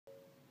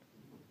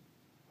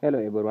Hello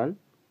everyone.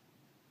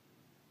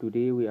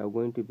 Today we are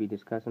going to be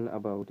discussing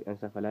about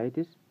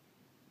encephalitis,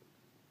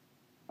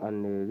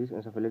 and this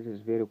encephalitis is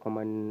very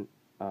common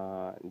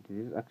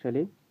disease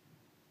actually.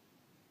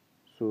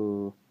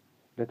 So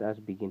let us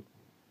begin.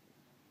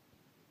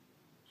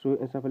 So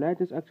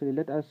encephalitis actually,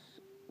 let us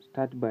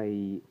start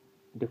by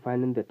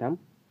defining the term.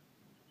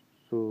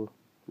 So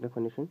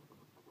definition.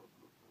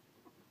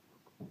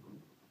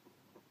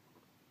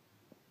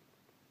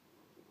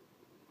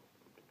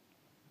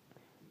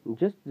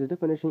 Just the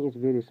definition is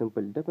very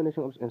simple.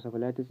 Definition of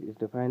encephalitis is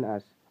defined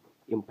as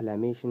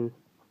inflammation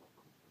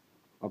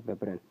of the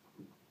brain.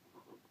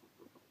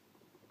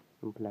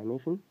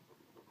 Inflammation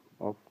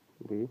of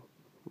the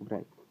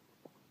brain.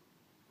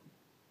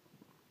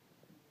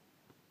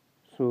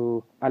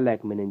 So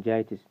unlike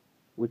meningitis,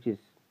 which is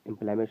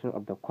inflammation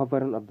of the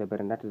covering of the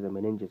brain, that is the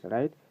meninges,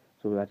 right?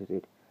 So that is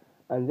it.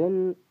 And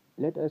then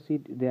let us see,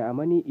 there are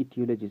many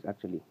etiologies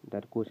actually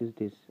that causes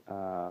this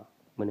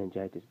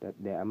meningitis. That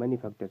there are many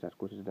factors that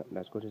causes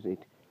it.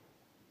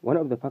 One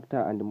of the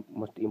factor and the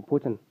most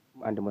important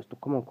and the most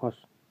common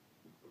cause,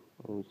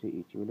 when we say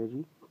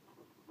etiology,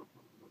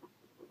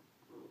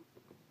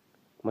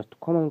 most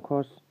common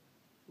cause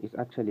is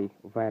actually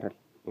viral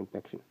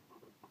infection.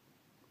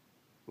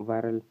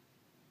 Viral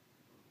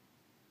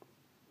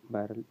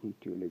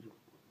etiology.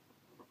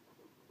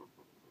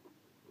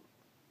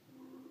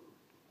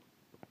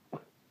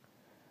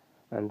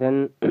 And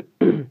then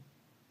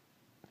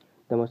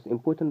the most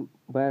important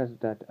virus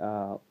that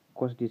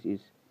cause this is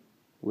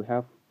we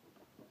have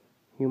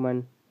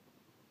human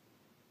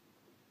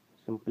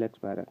simplex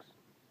virus.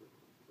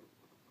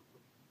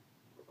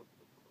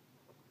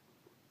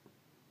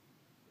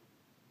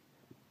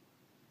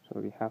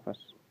 Sorry, herpes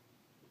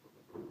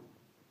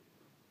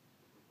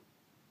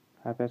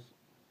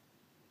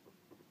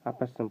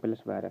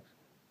simplex virus,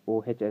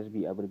 or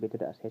HSV,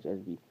 abbreviated as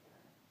HSV.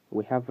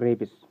 We have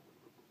rabies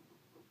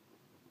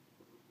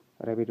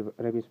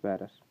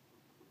virus,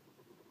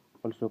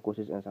 also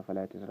causes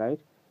encephalitis, right?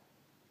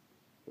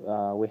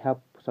 We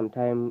have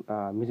sometimes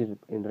measles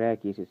in rare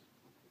cases.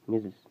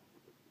 Measles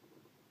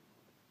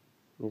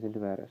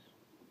virus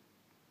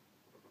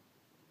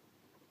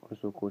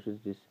also causes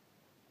this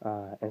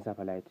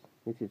encephalitis.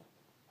 This is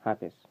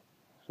herpes.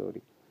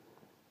 Sorry.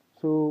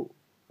 So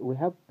we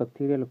have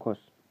bacterial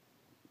cause.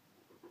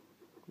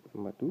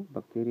 Number 2,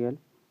 bacterial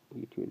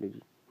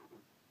etiology.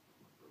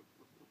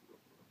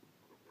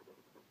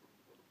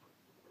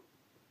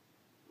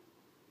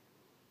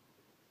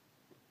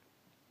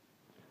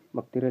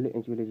 Bacterial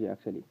etiology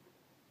actually.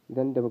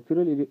 Then the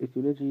bacterial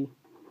etiology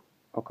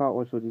occur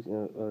also this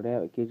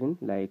rare occasion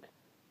like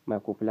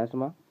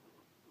mycoplasma.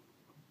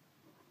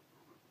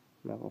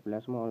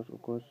 Mycoplasma also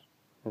cause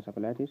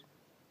encephalitis.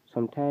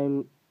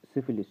 Sometimes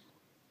syphilis.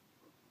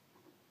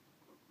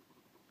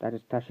 That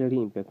is tertiary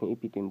infection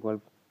if it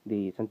involves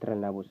the central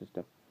nervous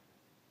system.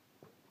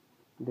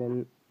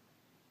 Then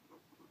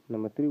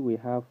number 3 we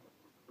have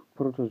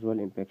protozoal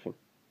infection.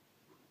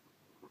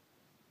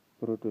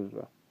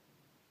 Protozoa.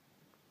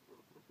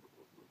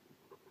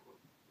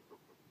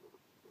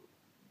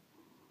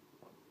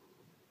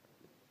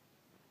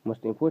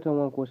 Most important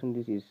one causing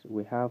this is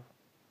we have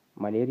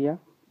malarial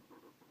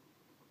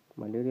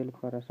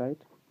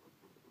parasite.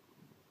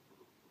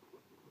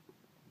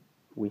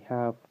 We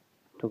have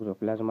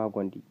Toxoplasma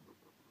gondii.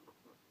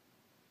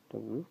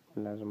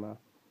 Toxoplasma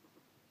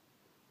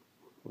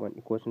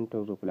gondii causing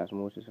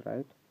toxoplasmosis,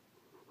 right?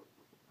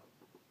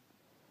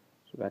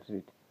 So that's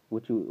it.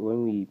 Which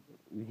when we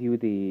view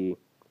the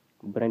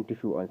brain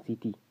tissue on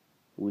CT,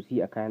 we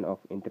see a kind of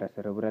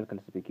intracerebral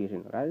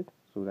calcification, right?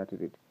 So that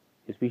is it,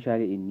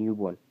 especially in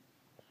newborn.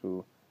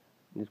 So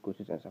this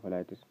causes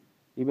encephalitis.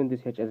 Even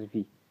this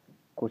HSV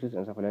causes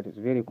encephalitis.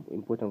 Very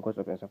important cause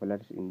of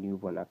encephalitis in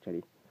newborn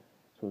actually.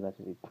 So that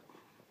is it.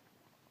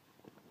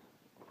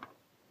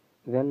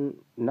 Then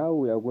now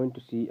we are going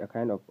to see a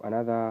kind of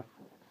another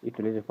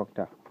etiology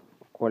factor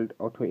called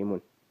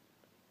autoimmune.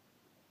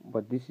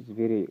 But this is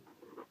very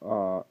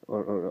or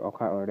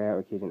occur on rare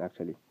occasion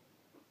actually.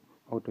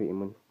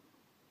 Autoimmune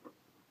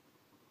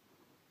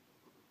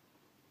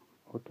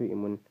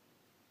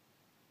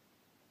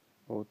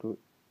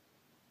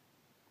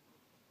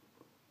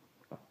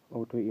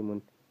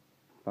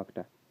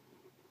factor.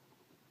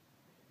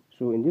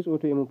 So in these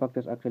autoimmune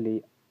factors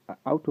actually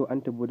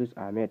autoantibodies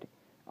are made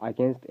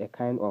against a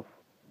kind of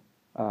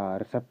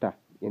receptor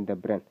in the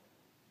brain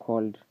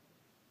called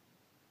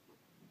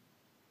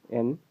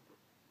N-methyl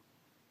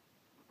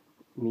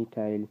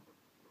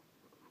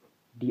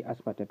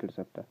D-aspartate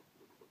receptor,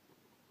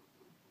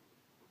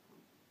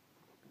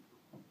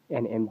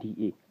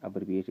 NMDA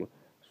abbreviation.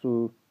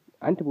 So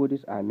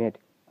antibodies are made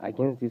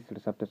against these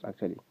receptors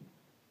actually.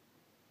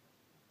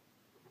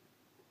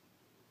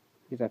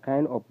 It's a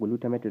kind of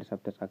glutamate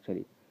receptors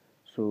actually.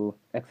 So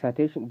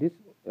excitation, this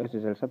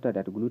is a receptor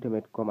that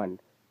glutamate come and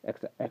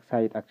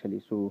excite actually.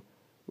 So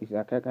it's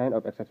a kind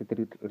of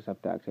excitatory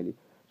receptor actually.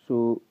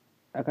 So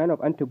a kind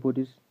of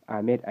antibodies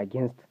are made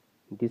against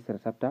this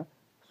receptor,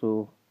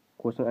 so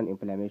causing an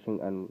inflammation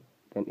and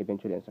then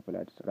eventually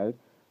encephalitis, right?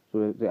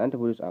 So the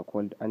antibodies are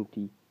called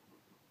anti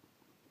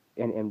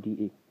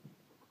NMDA.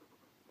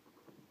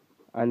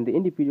 And the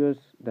individuals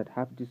that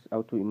have this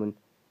autoimmune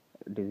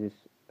disease,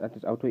 that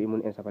is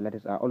autoimmune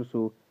encephalitis, are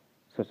also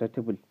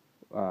susceptible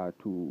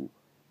to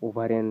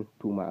ovarian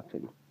tumor,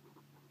 actually.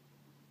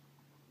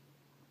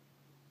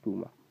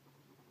 Tumor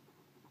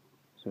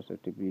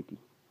susceptibility.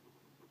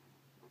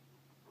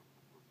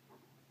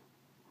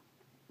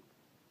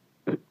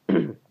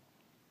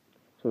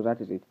 So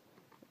that is it.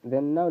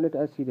 Then now let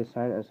us see the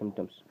signs and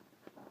symptoms.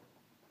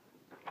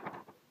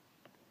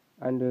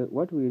 And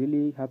what we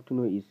really have to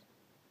know is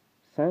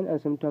signs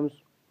and symptoms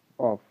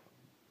of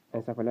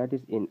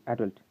encephalitis in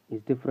adult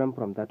is different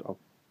from that of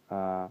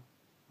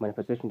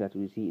manifestation that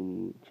we see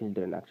in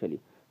children, actually.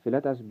 So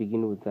let us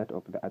begin with that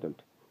of the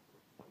adult.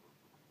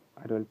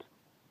 Adult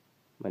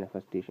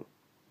manifestation.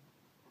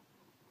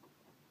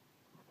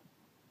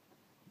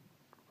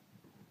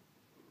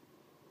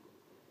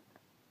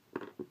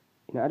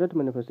 In adult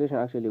manifestation,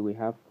 actually, we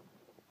have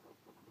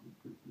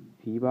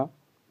fever,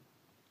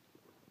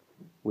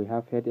 we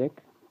have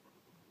headache.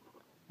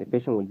 The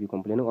patient will be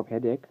complaining of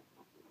headache.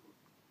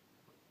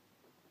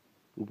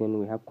 Then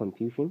we have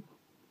confusion.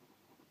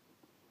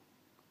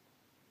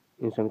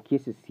 In some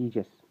cases,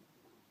 seizures.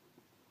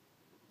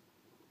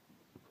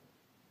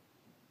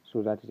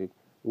 So that is it.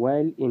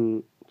 While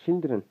in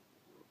children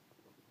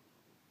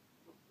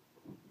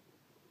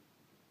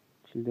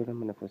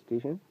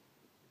manifestation,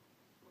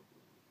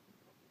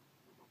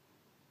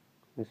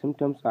 the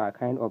symptoms are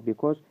kind of,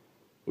 because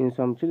in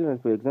some children,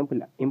 for example,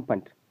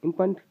 infant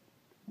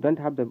don't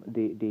have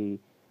the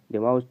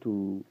mouth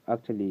to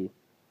actually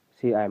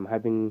say I'm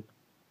having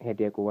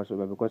headache or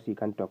whatsoever, because he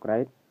can't talk,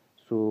 right?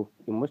 So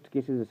in most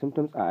cases, the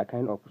symptoms are a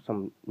kind of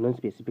some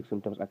non-specific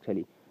symptoms,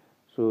 actually.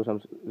 So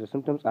the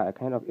symptoms are a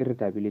kind of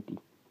irritability,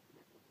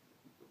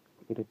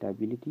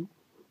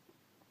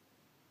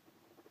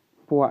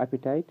 poor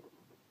appetite.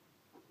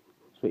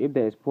 So if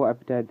there is poor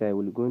appetite, there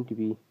will going to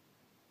be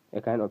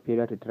a kind of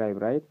failure to thrive,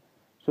 right?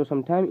 So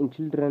sometimes in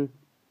children,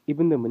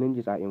 even the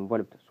meninges are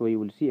involved. So you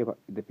will see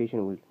the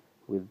patient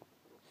with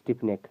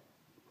stiff neck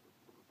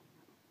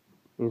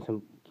in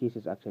some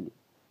cases, actually.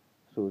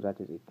 So that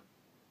is it.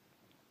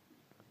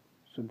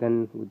 So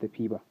then with the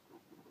fever.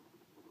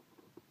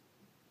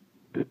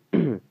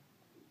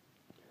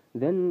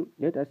 Then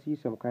let us see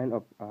some kind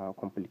of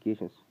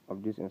complications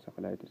of this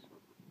encephalitis.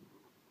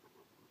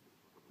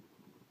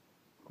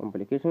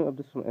 Complications of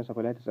this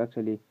encephalitis,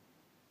 actually,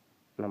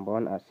 number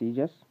one are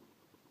seizures.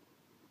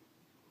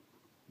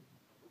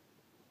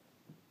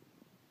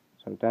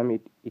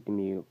 Sometimes it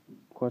may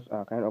cause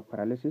a kind of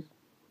paralysis,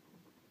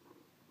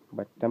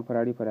 but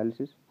temporary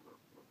paralysis.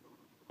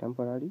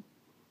 Temporary.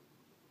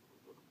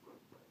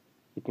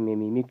 It may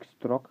mimic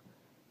stroke,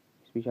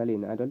 especially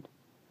in adult,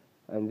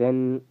 and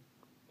then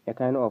a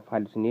kind of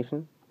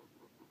hallucination.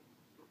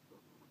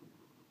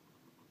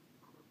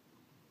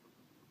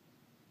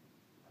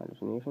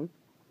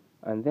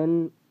 And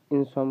then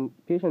in some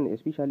patients,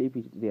 especially if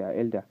they are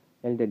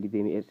elderly,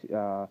 they may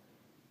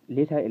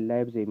later in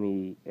life they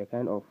may a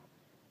kind of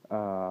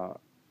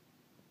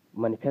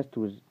manifest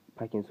with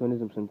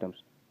Parkinsonism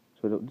symptoms.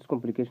 So this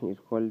complication is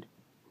called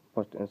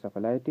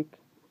post-encephalitic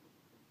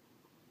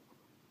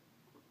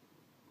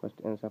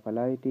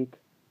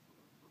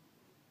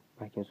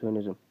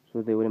Parkinsonism.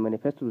 So they will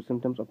manifest with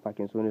symptoms of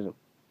Parkinsonism.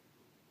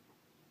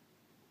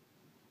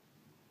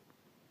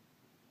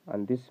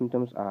 And these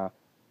symptoms are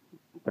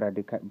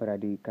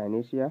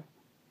bradykinesia,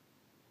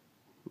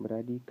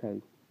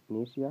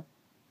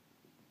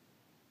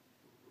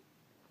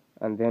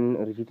 and then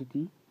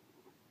rigidity,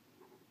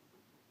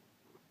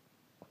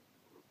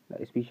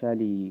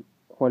 especially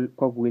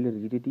cogwheel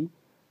rigidity,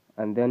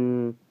 and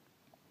then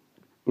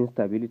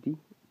instability,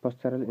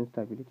 postural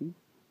instability,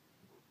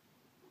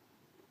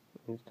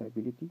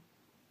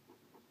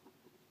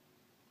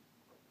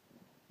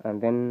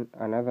 and then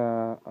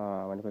another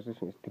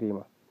manifestation is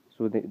tremor.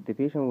 So the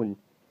patient will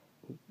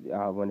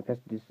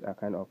manifest this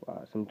kind of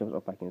symptoms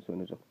of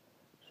Parkinsonism.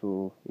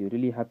 So you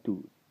really have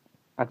to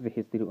ask the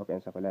history of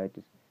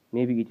encephalitis.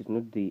 Maybe it is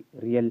not the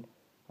real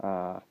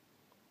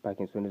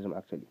Parkinsonism,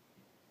 actually.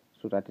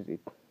 So that is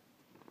it.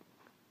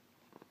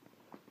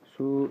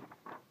 So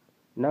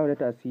now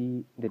let us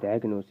see the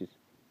diagnosis.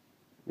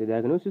 The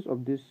diagnosis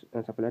of this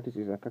encephalitis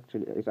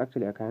is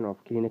actually a kind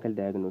of clinical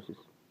diagnosis.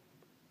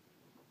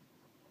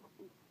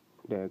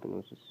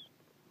 Diagnosis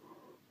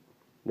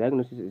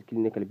is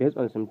clinical based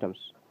on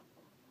symptoms.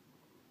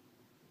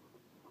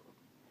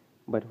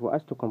 But for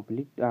us to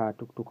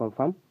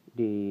confirm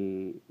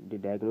the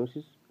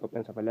diagnosis of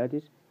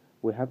encephalitis,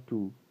 we have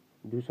to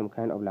do some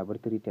kind of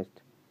laboratory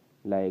test,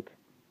 like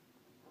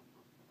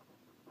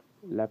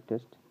lab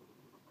test,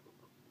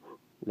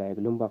 like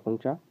lumbar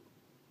puncture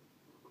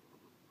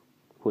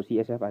for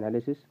CSF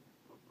analysis,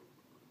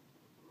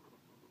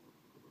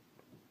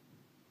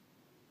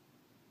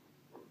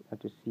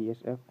 that is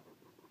CSF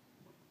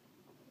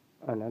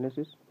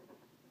analysis,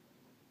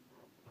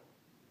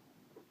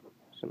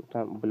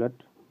 sometimes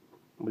blood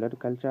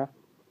culture,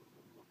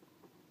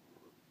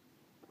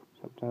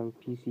 sometimes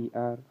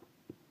PCR,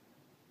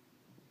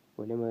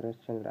 polymerase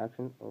chain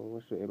reaction, or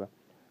whatsoever.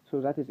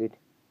 So that is it.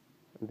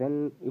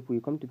 Then if we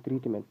come to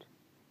treatment,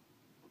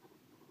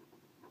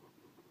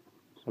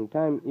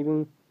 sometimes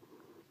even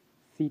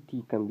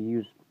CT can be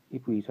used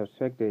if we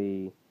suspect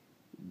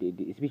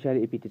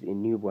especially if it is a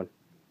newborn.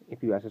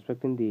 If you are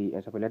suspecting the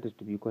encephalitis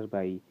to be caused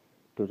by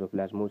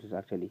toxoplasmosis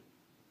actually,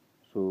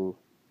 so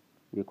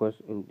because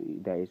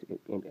there is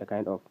a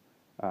kind of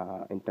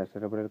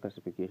intracerebral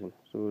calcification.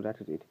 So that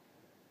is it.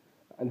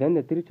 And then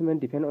the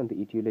treatment depends on the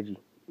etiology.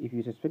 If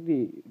you suspect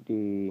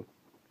the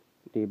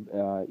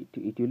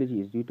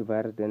etiology is due to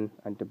virus, then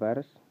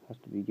antivirus has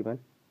to be given.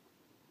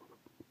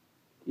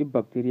 If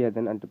bacteria,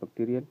 then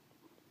antibacterial.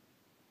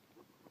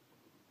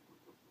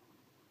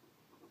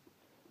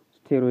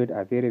 Steroids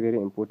are very, very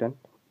important.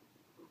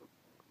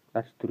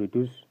 That's to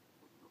reduce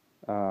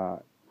uh,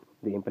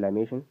 the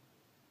inflammation.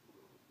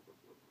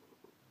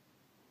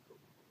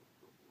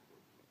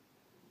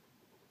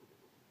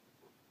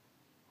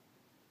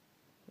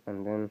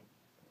 And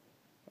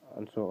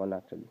so on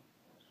actually.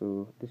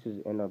 So this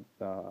is end of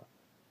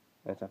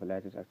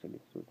encephalitis actually.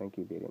 So thank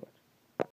you very much.